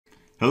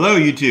Hello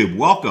YouTube,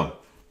 welcome.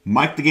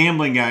 Mike the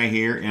Gambling Guy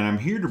here, and I'm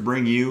here to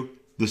bring you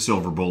the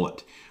silver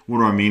bullet. What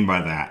do I mean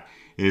by that?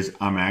 Is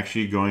I'm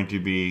actually going to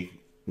be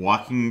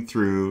walking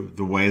through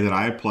the way that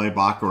I play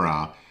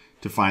Baccarat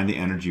to find the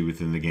energy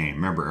within the game.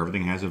 Remember,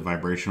 everything has a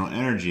vibrational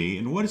energy,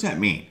 and what does that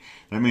mean?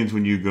 That means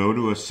when you go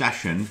to a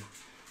session,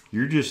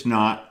 you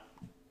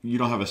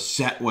don't have a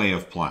set way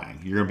of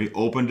playing. You're going to be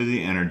open to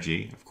the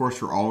energy. Of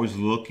course, we're always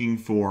looking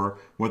for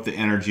what the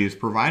energy is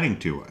providing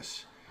to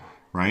us,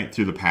 right?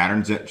 Through the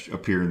patterns that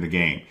appear in the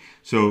game.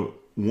 So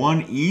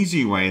one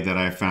easy way that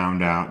I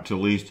found out to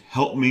at least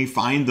help me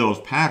find those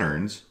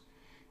patterns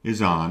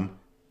is on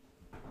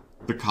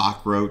the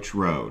Cockroach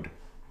Road.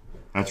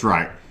 That's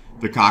right,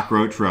 the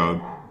Cockroach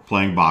Road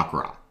playing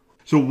Baccarat.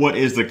 So what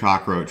is the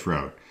Cockroach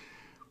Road?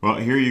 Well,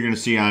 here you're going to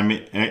see I'm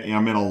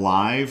in a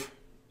live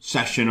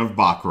session of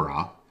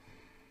Baccarat,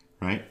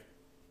 right?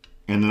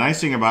 And the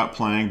nice thing about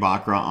playing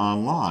Baccarat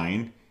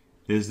online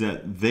is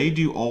that they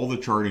do all the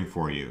charting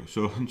for you.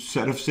 So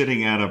instead of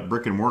sitting at a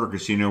brick and mortar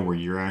casino where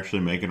you're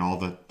actually making all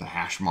the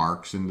hash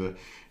marks and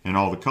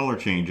all the color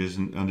changes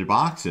on the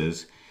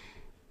boxes,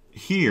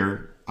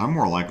 here I'm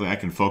more likely I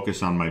can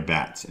focus on my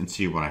bets and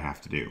see what I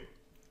have to do.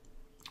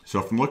 So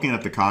if I'm looking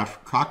at the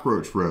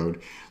Cockroach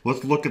Road,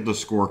 let's look at the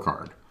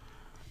scorecard.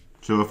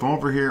 So if I'm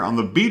over here on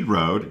the bead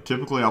road,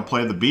 typically I'll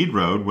play the bead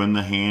road when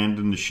the hand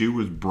and the shoe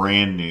was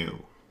brand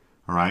new.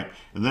 All right,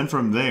 and then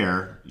from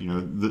there, you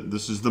know,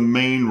 this is the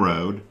main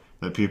road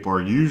that people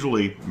are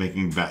usually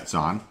making bets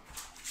on,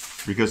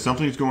 because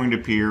something's going to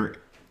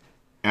appear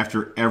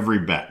after every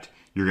bet.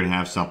 You're going to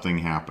have something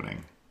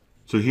happening.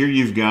 So here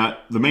you've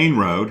got the main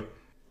road,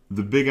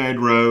 the big-eyed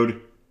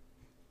road,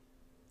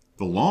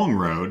 the long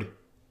road,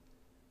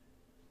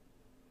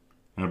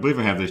 and I believe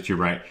I have these two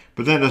right,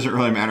 but that doesn't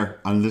really matter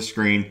on this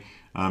screen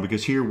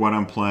because here what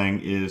I'm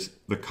playing is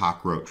the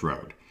Cockroach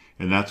Road.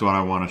 And that's what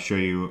I want to show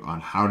you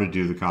on how to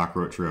do the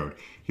Cockroach Road.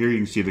 Here you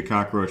can see the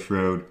Cockroach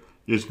Road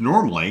is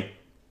normally,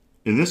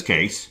 in this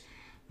case,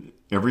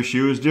 every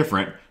shoe is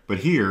different, but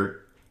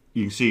here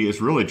you can see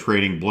it's really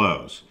trading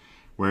blows,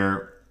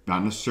 where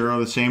not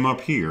necessarily the same up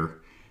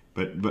here,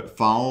 but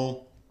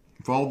follow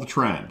the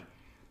trend.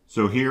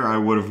 So here I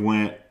would have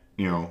went,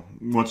 you know,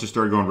 once it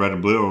started going red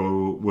and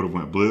blue, I would have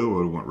went blue, I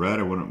would have went red,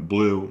 I would have went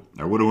blue,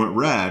 I would have went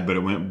red, but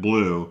it went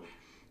blue,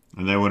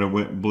 and then when it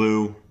went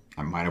blue,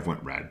 I might have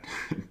went red.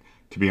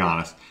 To be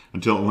honest,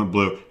 until it went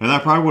blue. And I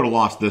probably would have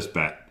lost this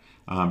bet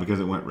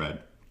because it went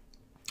red.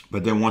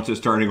 But then once it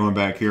started going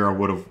back here, I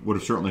would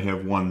have certainly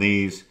have won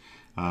these.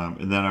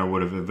 And then I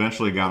would have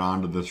eventually got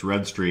onto this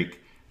red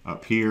streak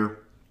up here.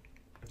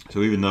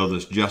 So even though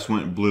this just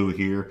went blue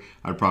here,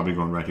 I'd probably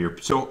go red here.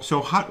 So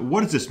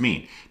what does this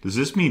mean? Does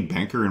this mean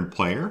banker and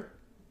player?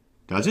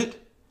 Does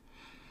it?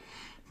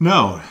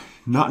 No,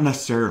 not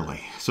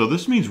necessarily. So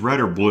this means red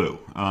or blue.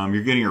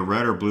 You're getting a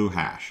red or blue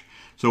hash.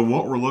 So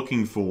what we're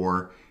looking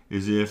for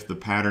is if the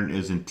pattern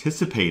is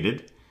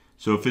anticipated.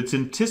 So if it's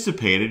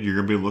anticipated, you're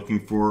going to be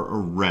looking for a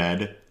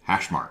red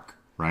hash mark,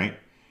 right?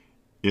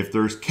 If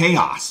there's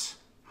chaos,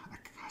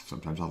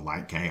 sometimes I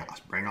like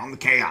chaos, bring on the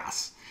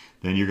chaos,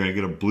 then you're going to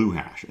get a blue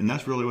hash. And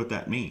that's really what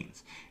that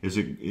means.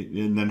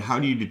 And then how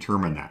do you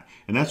determine that?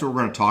 And that's what we're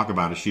going to talk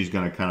about, is she's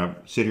going to kind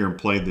of sit here and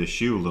play this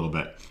shoe a little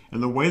bit.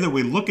 And the way that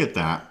we look at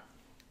that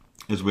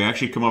is we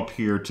actually come up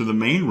here to the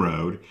main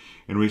road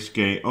and we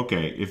say,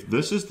 okay, if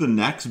this is the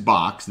next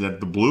box that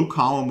the blue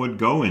column would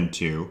go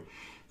into,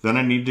 then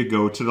I need to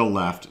go to the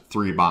left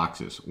 3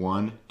 boxes.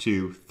 1,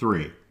 2,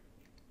 3.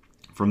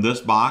 From this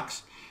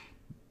box,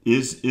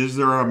 is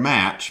there a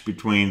match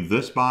between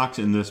this box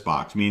and this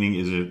box?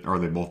 Meaning, are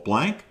they both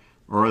blank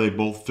or are they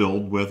both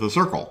filled with a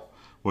circle?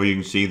 Well, you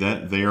can see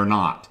that they are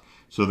not.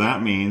 So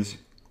that means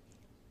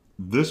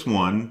this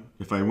one,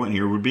 if I went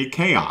here, would be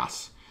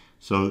chaos.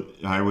 So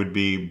I would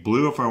be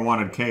blue if I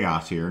wanted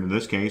chaos here. In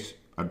this case,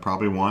 I'd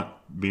probably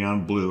be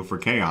on blue for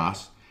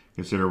chaos.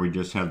 Consider we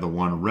just had the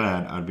one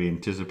red, I'd be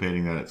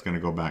anticipating that it's going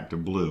to go back to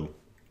blue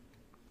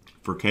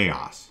for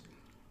chaos.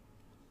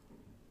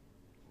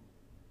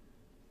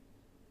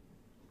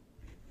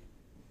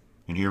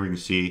 And here we can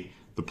see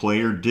the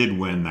player did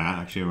win that.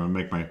 Actually, I'm going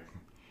to make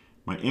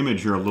my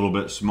image here a little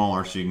bit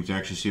smaller so you can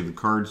actually see the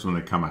cards when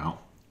they come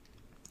out.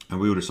 And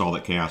we would have saw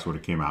that chaos would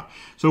have came out.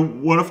 So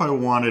what if I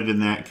wanted,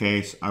 in that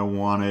case, I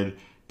wanted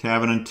to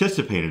have an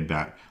anticipated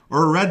bet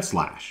or a red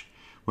slash?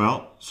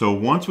 Well, so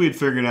once we had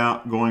figured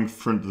out going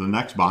from the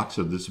next box,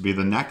 so this would be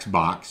the next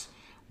box,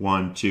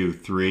 1, 2,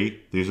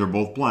 3, these are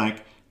both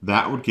blank,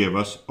 that would give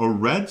us a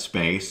red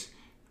space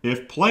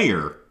if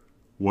player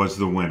was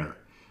the winner.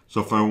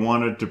 So if I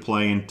wanted to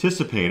play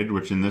anticipated,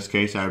 which in this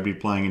case I would be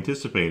playing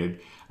anticipated,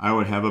 I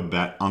would have a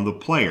bet on the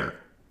player.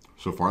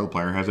 So far the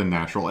player has a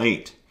natural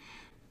 8.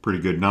 Pretty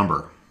good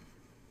number.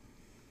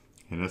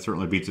 And that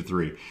certainly beats a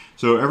 3.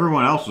 So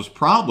everyone else was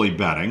probably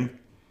betting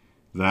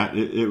that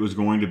it was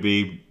going to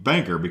be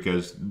banker,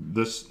 because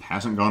this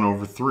hasn't gone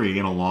over 3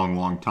 in a long,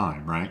 long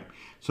time, right?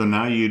 So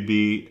now you'd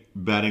be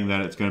betting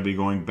that it's going to be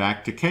going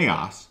back to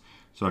chaos.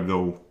 So I'd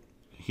go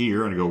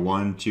here and I'd go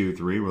 1, 2,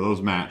 3. Well,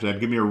 those match. That'd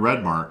give me a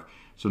red mark.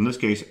 So in this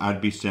case,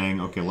 I'd be saying,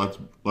 okay,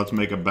 let's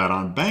make a bet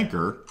on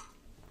banker,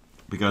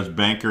 because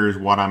banker is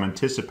what I'm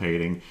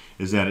anticipating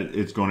is that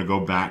it's going to go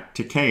back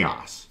to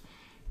chaos.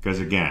 Because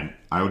again,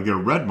 I would get a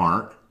red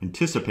mark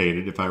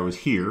anticipated if I was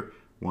here,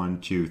 1,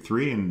 2,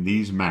 3, and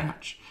these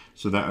match.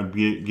 So that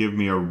would give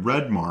me a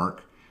red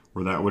mark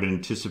where that would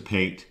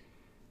anticipate,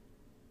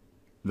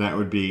 that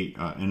would be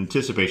an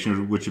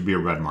anticipation, which would be a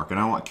red mark. And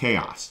I want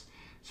chaos.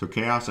 So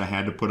chaos, I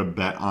had to put a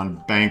bet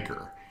on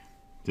banker.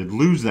 Did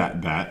lose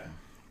that bet.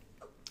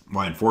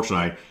 Well,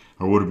 unfortunately,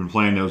 I would have been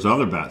playing those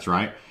other bets,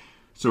 right?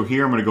 So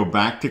here I'm going to go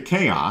back to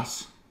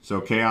chaos.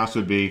 So chaos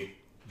would be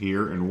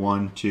here in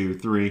 1, 2,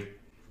 3.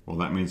 Well,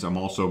 that means I'm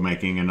also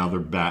making another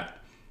bet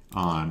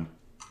on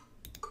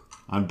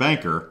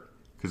banker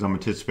because I'm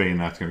anticipating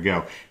that's going to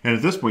go. And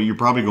at this point, you're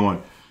probably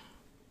going,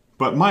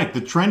 but Mike,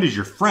 the trend is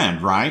your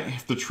friend, right?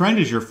 If the trend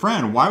is your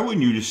friend, why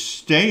wouldn't you just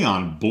stay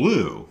on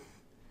blue?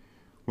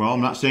 Well,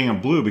 I'm not staying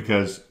on blue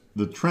because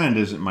the trend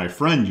isn't my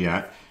friend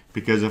yet.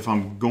 Because if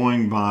I'm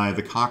going by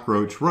the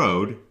cockroach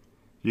road,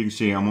 you can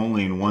see I'm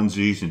only in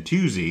onesies and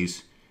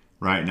twosies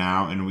right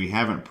now, and we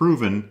haven't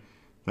proven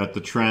that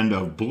the trend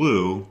of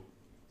blue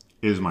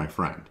is my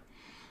friend.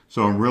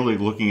 So I'm really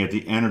looking at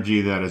the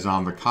energy that is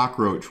on the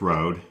cockroach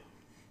road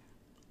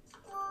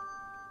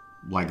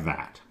like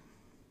that.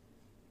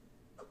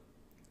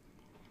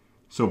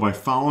 So by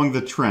following the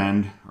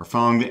trend or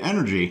following the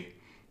energy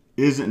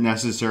isn't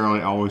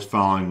necessarily always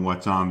following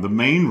what's on the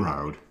main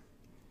road.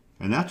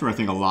 And that's where I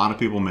think a lot of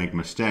people make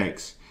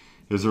mistakes,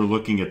 is they're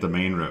looking at the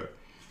main road.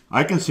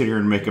 I can sit here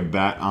and make a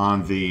bet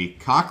on the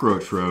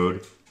cockroach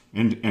road,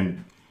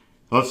 and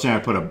let's say I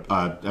put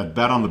a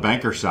bet on the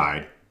banker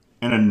side,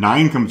 and a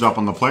 9 comes up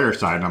on the player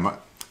side. And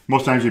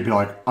most times you'd be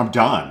like, I'm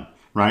done,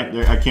 right?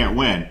 I can't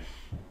win.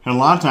 And a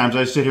lot of times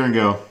I sit here and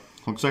go,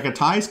 looks like a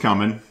tie's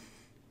coming.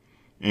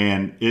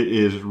 And it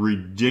is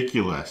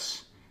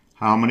ridiculous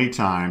how many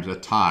times a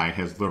tie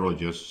has literally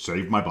just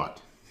saved my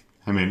butt.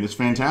 I mean, it's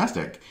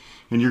fantastic.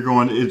 And you're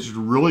going, it's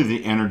really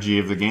the energy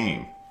of the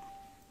game.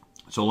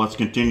 So let's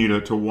continue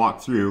to walk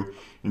through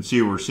and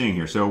see what we're seeing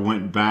here. So it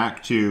went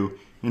back to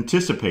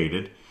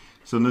anticipated.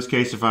 So in this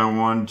case, if I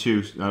wanted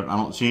to, I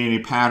don't see any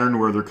pattern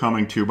where they're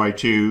coming 2 by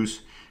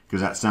 2s,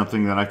 because that's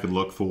something that I could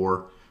look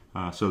for.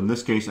 So in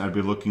this case, I'd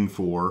be looking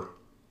for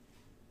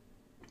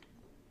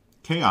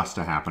chaos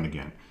to happen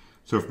again.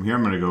 So from here,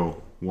 I'm going to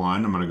go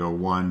 1. I'm going to go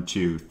 1,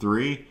 2,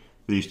 3.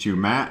 These two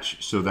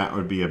match. So that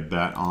would be a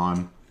bet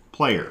on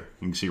player.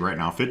 You can see right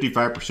now,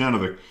 55%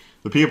 of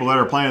the people that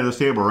are playing at this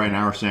table right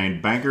now are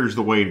saying banker's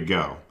the way to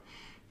go.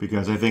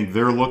 Because I think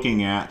they're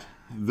looking at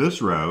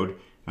this road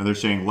and they're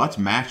saying, let's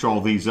match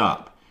all these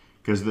up.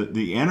 Because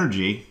the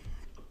energy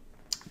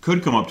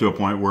could come up to a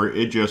point where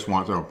it just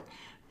wants, oh,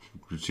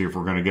 let's see if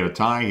we're going to get a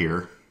tie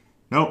here.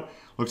 Nope.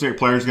 Looks like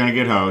player's going to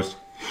get hosed.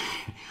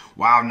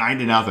 Wow,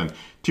 9-0.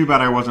 Too bad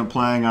I wasn't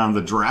playing on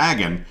the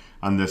dragon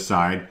on this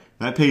side.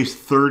 That pays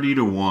 30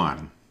 to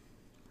 1.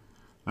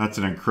 That's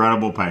an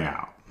incredible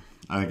payout.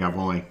 I think I've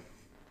only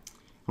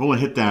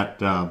hit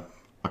that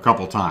a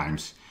couple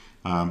times.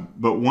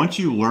 But once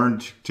you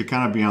learn to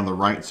kind of be on the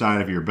right side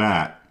of your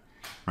bet,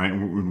 right,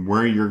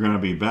 where you're going to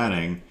be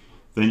betting,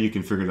 then you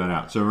can figure that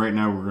out. So right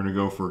now we're going to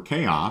go for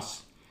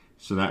chaos.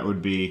 So that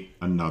would be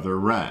another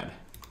red.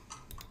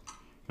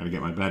 Got to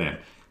get my bet in.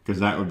 Because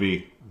that would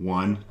be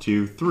 1,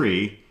 2,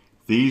 3.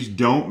 These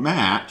don't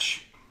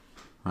match.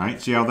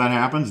 Right? See how that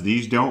happens?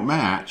 These don't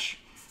match.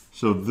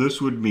 So this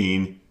would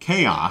mean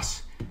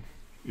chaos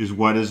is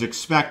what is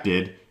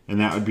expected. And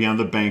that would be on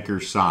the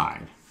banker's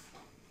side.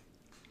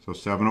 So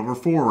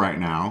 7/4 right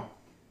now.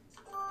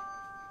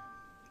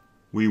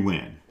 We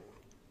win.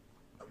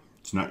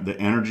 It's not, the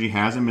energy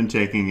hasn't been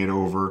taking it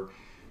over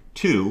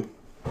 2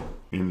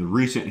 in the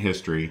recent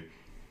history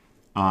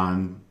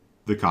on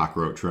the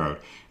cockroach road.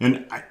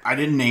 And I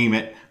didn't name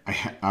it.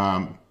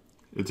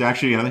 It's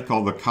actually, I think,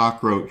 called the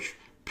cockroach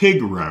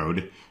pig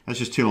road. That's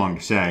just too long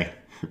to say,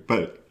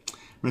 but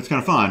it's kind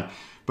of fun.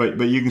 But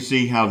you can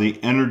see how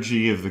the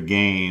energy of the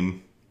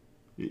game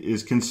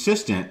is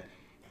consistent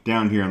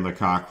down here on the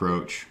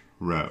cockroach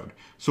road.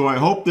 So I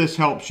hope this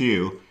helps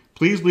you.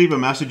 Please leave a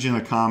message in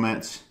the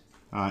comments.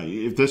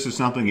 If this is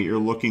something that you're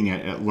looking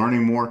at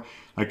learning more,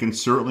 I can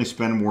certainly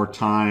spend more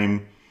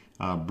time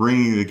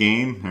bringing the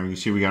game. And you can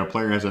see we got a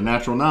player who has a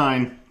natural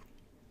 9,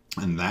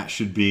 and that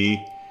should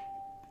be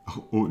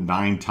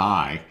 9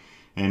 tie.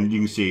 And you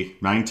can see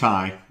 9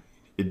 tie.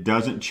 It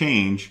doesn't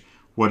change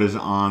what is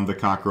on the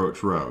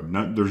cockroach road.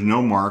 There's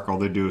no mark. All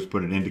they do is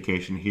put an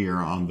indication here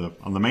on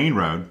the main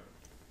road.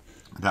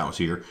 That was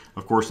here.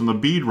 Of course, on the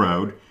bead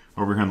road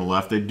over here on the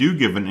left, they do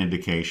give an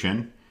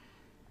indication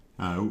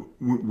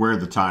where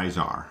the ties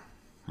are.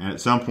 And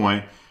at some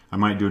point, I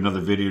might do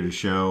another video to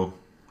show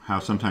how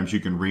sometimes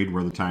you can read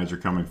where the ties are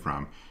coming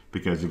from.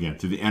 Because again,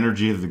 through the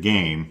energy of the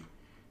game,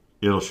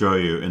 it'll show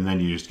you, and then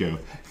you just go,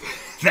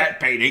 that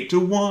paid 8 to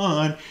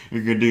 1.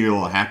 You're going to do your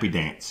little happy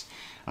dance.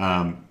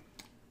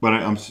 But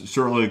I'm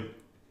certainly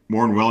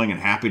more than willing and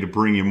happy to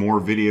bring you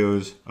more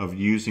videos of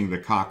using the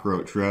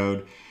cockroach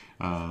road.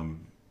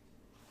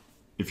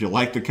 If you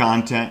like the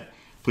content,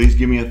 Please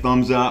give me a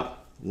thumbs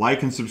up,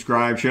 like and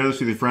subscribe, share this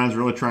with your friends.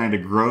 Really trying to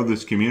grow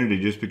this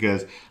community just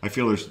because I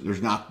feel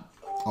there's not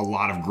a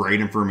lot of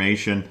great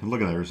information.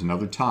 Look at that, there's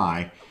another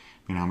tie.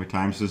 I mean, how many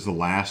times does the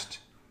last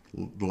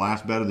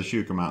bet of the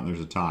shoe come out and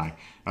there's a tie?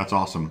 That's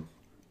awesome.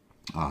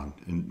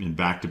 In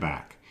back to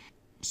back.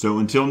 So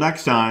until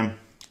next time,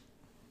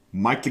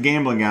 Mike the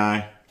Gambling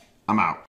Guy, I'm out.